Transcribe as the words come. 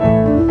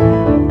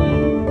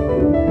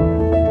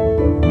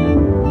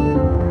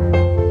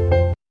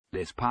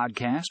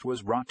podcast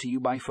was brought to you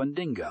by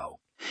Fundingo.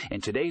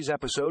 In today's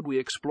episode, we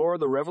explore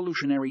the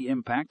revolutionary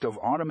impact of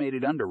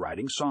automated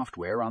underwriting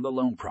software on the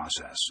loan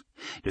process.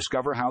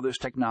 Discover how this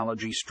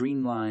technology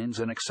streamlines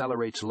and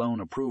accelerates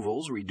loan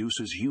approvals,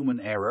 reduces human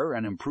error,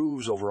 and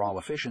improves overall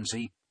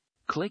efficiency.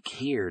 Click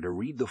here to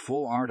read the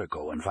full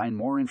article and find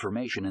more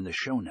information in the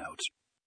show notes.